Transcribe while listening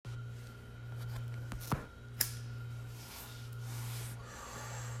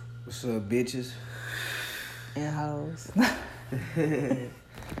What's up, bitches? And hoes. Y'all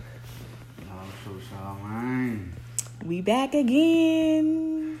so sorry, man. We back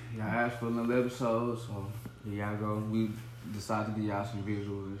again. Y'all asked for another episode, so here y'all go. We decided to give y'all some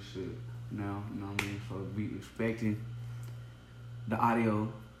visuals and shit now, you know what I mean? So be expecting the audio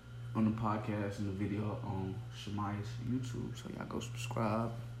on the podcast and the video on Shemaya's YouTube. So y'all go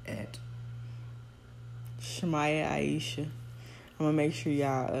subscribe at Shemaya Aisha. I'm gonna make sure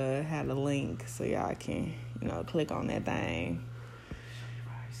y'all have a link so y'all can, click on that thing.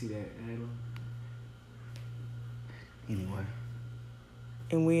 See that, Halo? Anyway.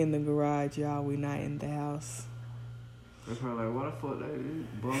 And we in the garage, y'all. We not in the house. They're probably like, what the fuck they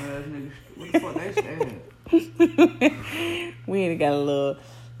bum ass niggas? What the fuck they stay at? We ain't got a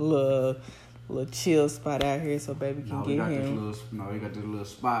little chill spot out here so baby can get him. We got this little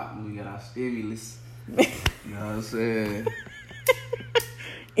spot when we got our stimulus. You know what I'm saying?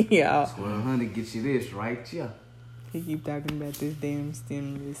 Yeah. 1200 get you this right here. He keep talking about this damn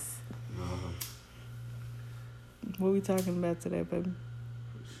stimulus. What we talking about today, baby?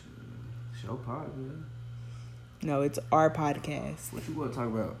 Show podcast. No, it's our podcast. What you want to talk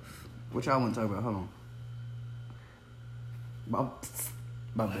about? What y'all want to talk about? Hold on.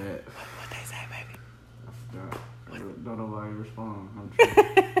 My bad. What they say, baby? I forgot. Don't know why you respond.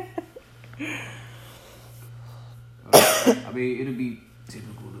 I mean, it'll be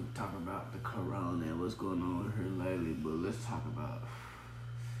typical to talk about the corona and what's going on with her lately, but let's talk about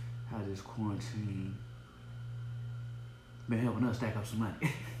how this quarantine been helping us stack up some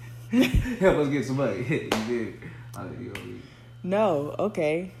money. Help us get some money. You did. No,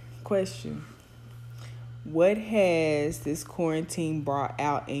 okay. Question. What has this quarantine brought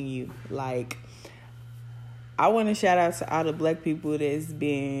out in you? Like, I want to shout out to all the black people that's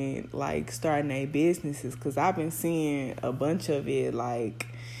been, starting their businesses, because I've been seeing a bunch of it,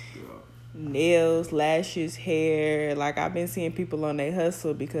 nails, lashes, hair. I've been seeing people on their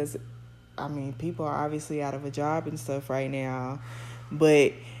hustle because, people are obviously out of a job and stuff right now.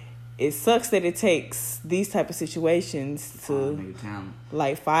 But it sucks that it takes these type of situations to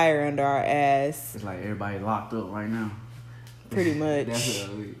light fire under our ass. It's like everybody locked up right now. Pretty much.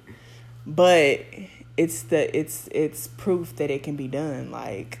 Definitely. But it's proof that it can be done.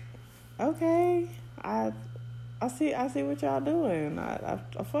 Okay, I see what y'all doing. I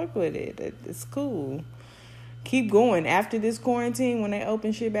fuck with it. It's cool. Keep going after this quarantine when they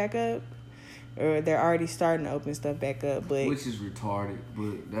open shit back up. Or they're already starting to open stuff back up, but which is retarded,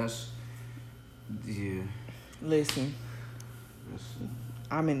 but that's Listen,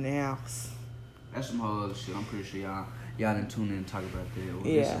 I'm in the house. That's some whole other shit. I'm pretty sure y'all didn't tune in and talk about that or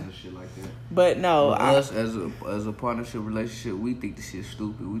listen to shit like that. But no, us as a partnership relationship, we think the shit's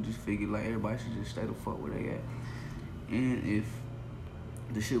stupid. We just figured everybody should just stay the fuck where they at. And if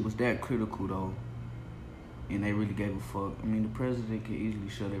the shit was that critical though, and they really gave a fuck, the president could easily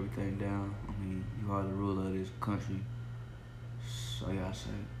shut everything down. You are the ruler of this country. So y'all say,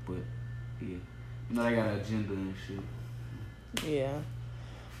 but yeah, they got an agenda and shit. Yeah,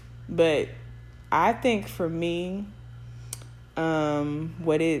 but I think for me,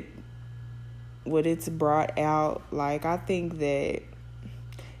 what it's brought out, I think that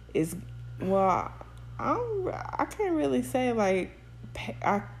is, well, I can't really say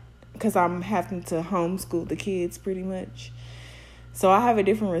because I'm having to homeschool the kids pretty much. So I have a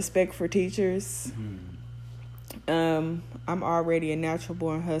different respect for teachers. Mm-hmm. I'm already a natural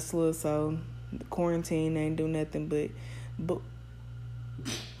born hustler, so the quarantine ain't do nothing but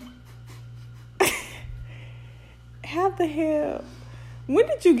how the hell? When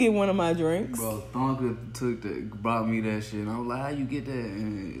did you get one of my drinks? Bro, Thonka brought me that shit, and I was like, how you get that?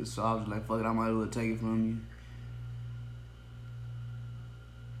 And so I was like, fuck it, I might as well take it from you.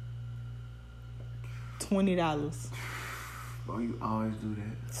 $20. Bro, you always do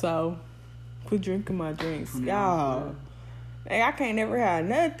that. So, quit drinking my drinks. Y'all. Hey, I can't never have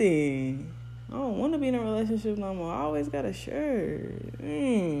nothing. I don't want to be in a relationship no more. I always got a shirt.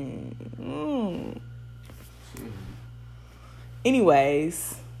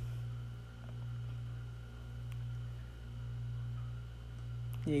 Anyways.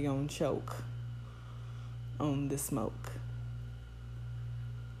 You're gonna choke on the smoke.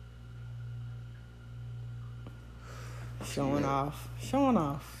 Showing off.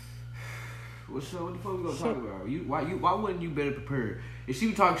 What the fuck we gonna talk about? Why wasn't you better prepared? If she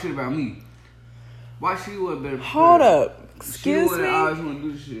was talking shit about me, why she wasn't better prepared? Hold up. Excuse me. I always want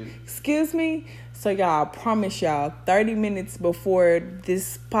to do shit. Excuse me. So y'all, I promise y'all, 30 minutes before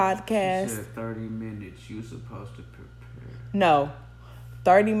this podcast. She said 30 minutes. You were supposed to prepare. No.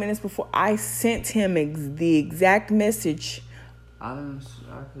 30 minutes before, I sent him the exact message I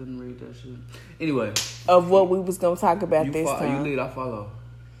couldn't read that shit. Anyway. Of what we was going to talk about this time. You lead, I follow.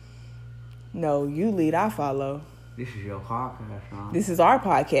 No, you lead, I follow. This is your podcast, huh? This is our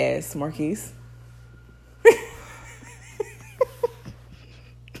podcast, Marquise.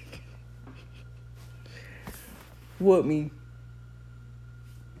 What me?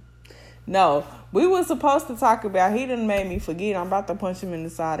 No, we were supposed to talk about. He done made me forget. I'm about to punch him in the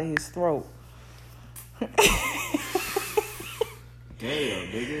side of his throat.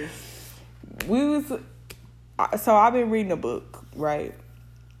 Damn, nigga. So I've been reading a book, right?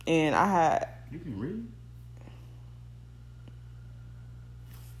 And I had. You can read?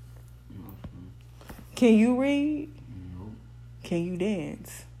 Can you read? No. Can you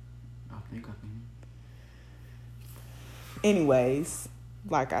dance? I think I can. Anyways,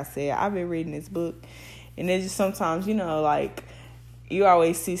 like I said, I've been reading this book, and it's just sometimes, like, you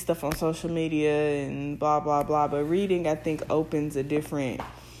always see stuff on social media and blah, blah, blah, but reading, I think, opens a different,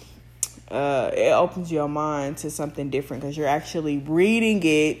 it opens your mind to something different, because you're actually reading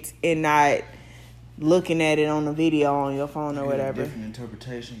it and not looking at it on a video on your phone or whatever. Different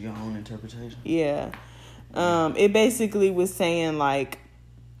interpretation, your own interpretation. Yeah. It basically was saying, like,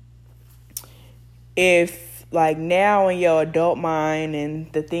 if, like, now in your adult mind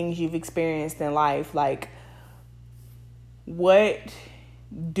and the things you've experienced in life, like, what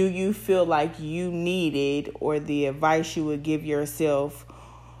do you feel like you needed, or the advice you would give yourself,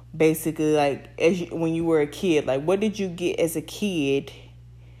 basically, like, when you were a kid? Like, what did you get as a kid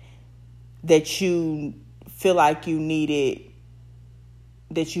that you feel like you needed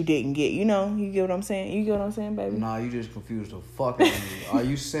that you didn't get? You get what I'm saying? You get what I'm saying, baby? Nah, you just confused the fuck out of me.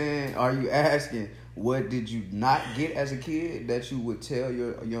 Are you asking, what did you not get as a kid that you would tell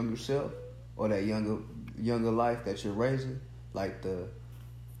your younger self, or that younger life that you're raising, like the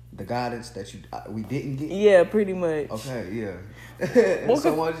guidance that we didn't get? Yeah, pretty much. Okay, yeah.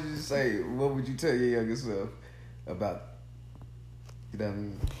 So why don't you just say, what would you tell your younger self about? You know what I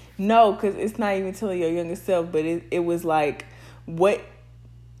mean? No, because it's not even telling your younger self, but it was like, what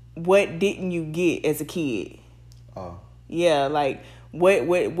didn't you get as a kid? Oh. Yeah, like,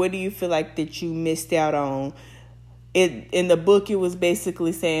 what do you feel like that you missed out on? In the book, it was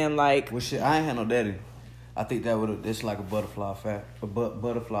basically saying, like... Well, shit, I ain't had no daddy. I think it's like a butterfly effect.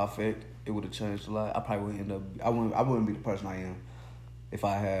 Butterfly effect, it would have changed a lot. I probably would end up... I wouldn't be the person I am if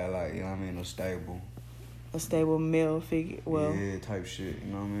I had, like, you know what I mean, a stable male figure. Well, yeah, type shit.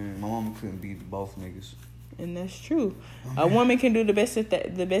 You know what I mean? My mama couldn't beat both niggas. And that's true. A woman can do the best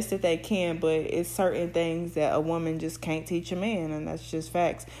that they can, but it's certain things that a woman just can't teach a man, and that's just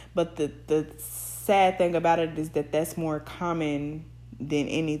facts. But the sad thing about it is that that's more common than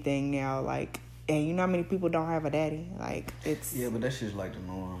anything now. Like, and you know how many people don't have a daddy? Like, it's... Yeah, but that shit's like the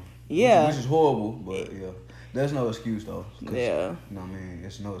norm. Yeah. Which is horrible, but yeah. There's no excuse, though. Yeah. You know what I mean?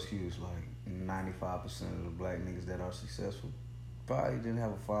 It's no excuse. Like, 95% of the black niggas that are successful probably didn't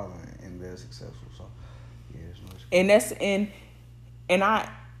have a father and they're successful, so... Yeah, there's no excuse.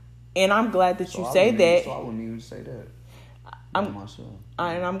 And I'm glad that you say that. So I wouldn't even say that.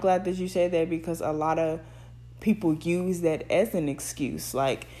 I'm glad that you say that, because a lot of people use that as an excuse.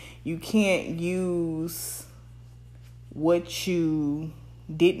 Like, you can't use what you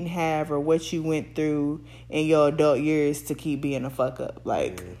didn't have or what you went through in your adult years to keep being a fuck up.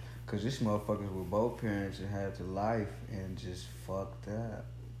 Like, yeah, because this motherfuckers with both parents and had to life and just fucked up.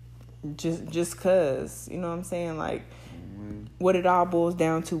 Just cause, you know what I'm saying? Like, what it all boils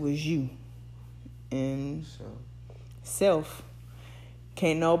down to is you and self.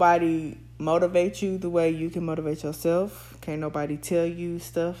 Can't nobody motivate you the way you can motivate yourself. Can't nobody tell you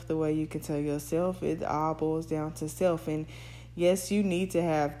stuff the way you can tell yourself. It all boils down to self. And yes, you need to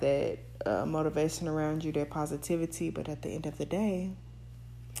have that motivation around you, that positivity. But at the end of the day,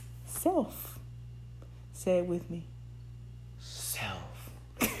 self. Say it with me. Self.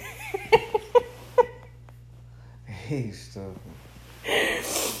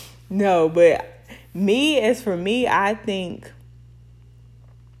 No, but as for me, I think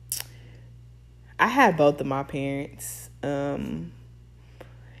I had both of my parents, and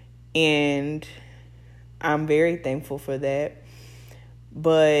I'm very thankful for that.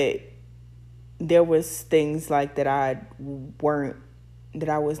 But there was things like that I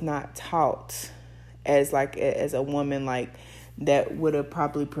was not taught as a woman, like, that would have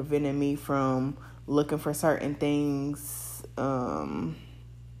probably prevented me from looking for certain things. But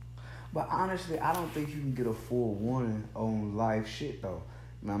honestly, I don't think you can get a full warning on life shit, though.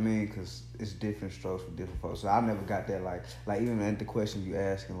 You know what I mean? Because it's different strokes for different folks. So I never got that, like even at the question you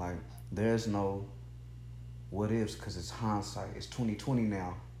asking, like, there's no what ifs, because it's hindsight. It's 2020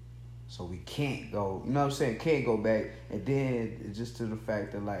 now. So we can't go, you know what I'm saying? Can't go back. And then just to the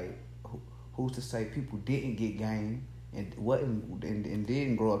fact that like, who's to say people didn't get game and wasn't and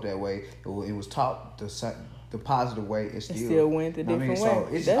didn't grow up that way? It was taught the positive way. It still went the different way. So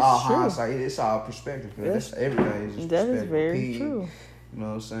it's that's all true. hindsight. It's all perspective. That's everything. Is just that perspective. is very opinion, true. You know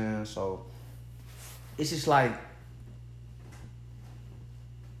what I'm saying? So it's just like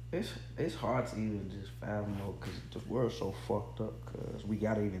it's hard to even just fathom though, because the world's so fucked up. Because we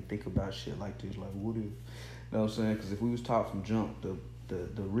gotta even think about shit like this. Like, what if? You know what I'm saying? Because if we was taught from jump the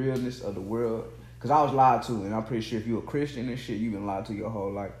realness of the world. Because I was lied to, and I'm pretty sure if you're a Christian and shit, you've been lied to your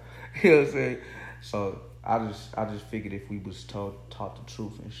whole life. You know what I'm saying? So I just figured if we was taught the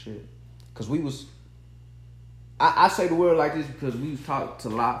truth and shit. Because we was... I say the word like this because we was taught to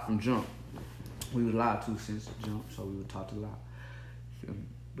lie from jump. We was lied to since jump, so we were taught to lie. Feel me?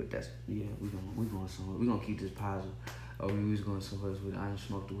 But that's... Yeah, we going somewhere. We gonna keep this positive. Oh, we was going somewhere else with... I didn't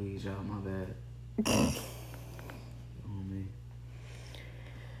smoke the weed, y'all. My bad. Oh, man.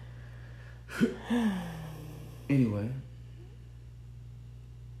 Anyway.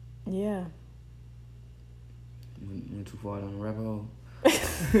 Yeah. Went too far down the rabbit hole.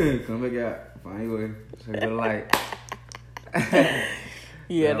 Come back out. Find your way. Say good light.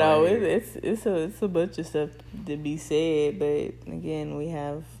 Yeah, no, it's a bunch of stuff to be said, but again, we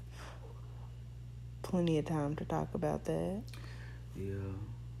have plenty of time to talk about that. Yeah.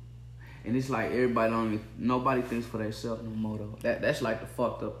 And it's like nobody thinks for themselves no more though. That's like the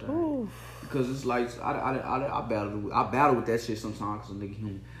fucked up thing. Because it's like I battle with that shit sometimes because I'm nigga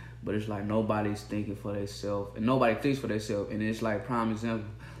human. But it's like nobody's thinking for themselves and nobody thinks for themselves. And it's like prime example.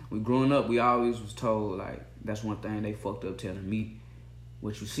 We growing up, we always was told like that's one thing they fucked up telling me.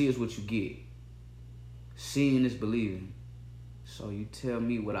 What you see is what you get. Seeing is believing. So you tell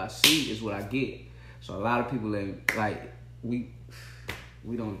me what I see is what I get. So a lot of people like we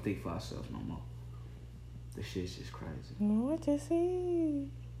don't think for ourselves no more. The shit's just crazy. What you see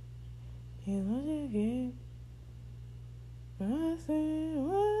is what you get. I see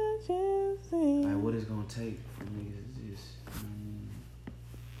what you see. Like what it's gonna take for niggas to just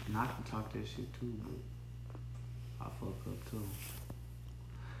and I can talk that shit too, but I fuck up too.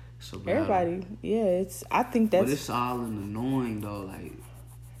 So everybody, yeah, I think that's... But it's all annoying though, like...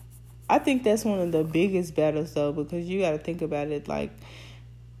 I think that's one of the biggest battles though, because you gotta think about it like...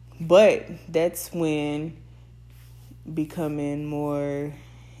 But that's when becoming more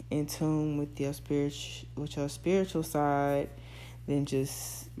in tune with your spiritual side than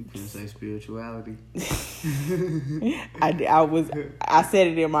just... You can say spirituality. I said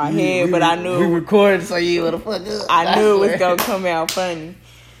it in my head, but I knew... We recorded, so you would have fucked up. I knew it was gonna come out funny.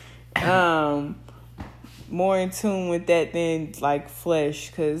 More in tune with that than like flesh,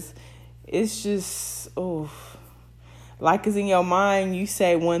 because it's just like, cause in your mind you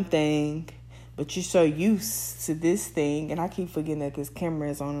say one thing, but you're so used to this thing, and I keep forgetting that this camera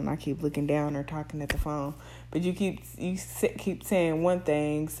is on, and I keep looking down or talking at the phone, but you keep saying one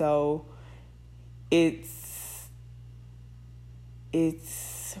thing, so it's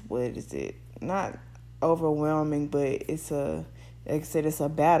what is it? Not overwhelming, but it's like I said, it's a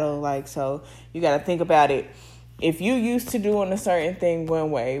battle. Like, so you got to think about it. If you used to doing a certain thing one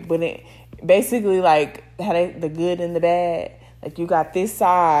way, but it basically like the good and the bad, like you got this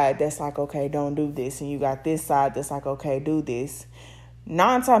side that's like, okay, don't do this. And you got this side that's like, okay, do this.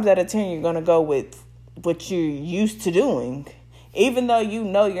 9 times out of 10, you're going to go with what you're used to doing, even though you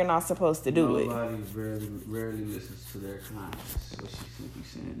know you're not supposed to do it. Nobody rarely listens to their conscience. What she's simply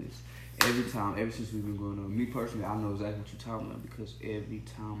saying is, ever since we've been growing up, me personally, I know exactly what you're talking about, because every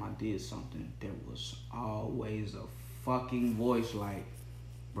time I did something, there was always a fucking voice like,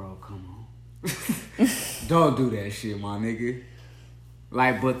 bro, come on. Don't do that shit, my nigga.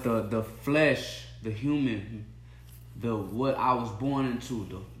 Like, but the flesh, the human, what I was born into,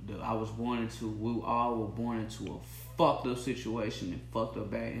 we all were born into a fucked up situation and fucked up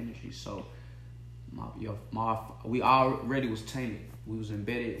bad energy. So, we already was tainted. We was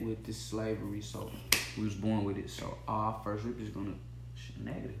embedded with this slavery, so we was born with it. So our first rip is gonna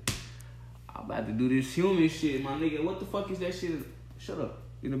negative. I'm about to do this human shit, my nigga. What the fuck is that shit? Shut up.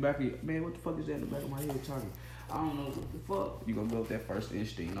 In the back of your man, what the fuck is that in the back of my head talking? I don't know what the fuck. You gonna go with that first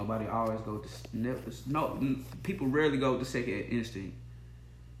instinct. Nobody always go with this. No, people rarely go with the second instinct.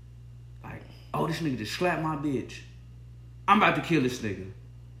 Like, oh, this nigga just slapped my bitch. I'm about to kill this nigga.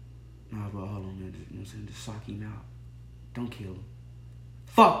 Nah, bro, hold on, man. You know what I'm saying? Just sock him out. Don't kill him.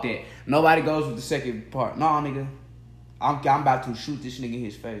 Fuck that. Nobody goes with the second part. Nah, nigga. I'm about to shoot this nigga in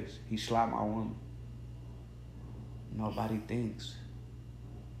his face. He slapped my woman. Nobody thinks.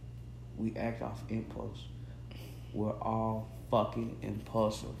 We act off impulse. We're all fucking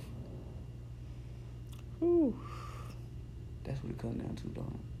impulsive. Ooh. That's what it comes down to,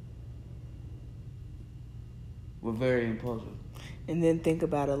 though. We're very impulsive. And then think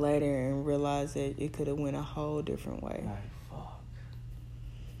about it later and realize that it could have went a whole different way. Like, fuck.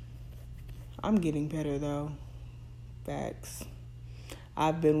 I'm getting better, though. Facts.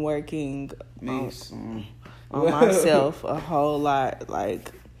 I've been working on myself a whole lot,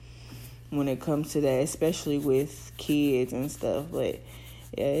 like, when it comes to that, especially with kids and stuff. But,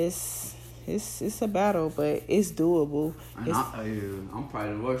 yeah, it's a battle, but it's doable. And I'm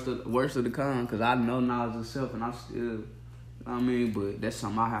probably the worst of the kind, because I know knowledge of self, and I still, you know what I mean? But that's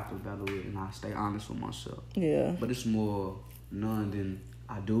something I have to battle with, and I stay honest with myself. Yeah. But it's more none than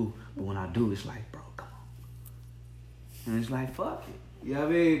I do. But when I do, it's like, bro, come on. And it's like, fuck it. You know what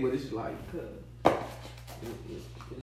I mean? But it's like,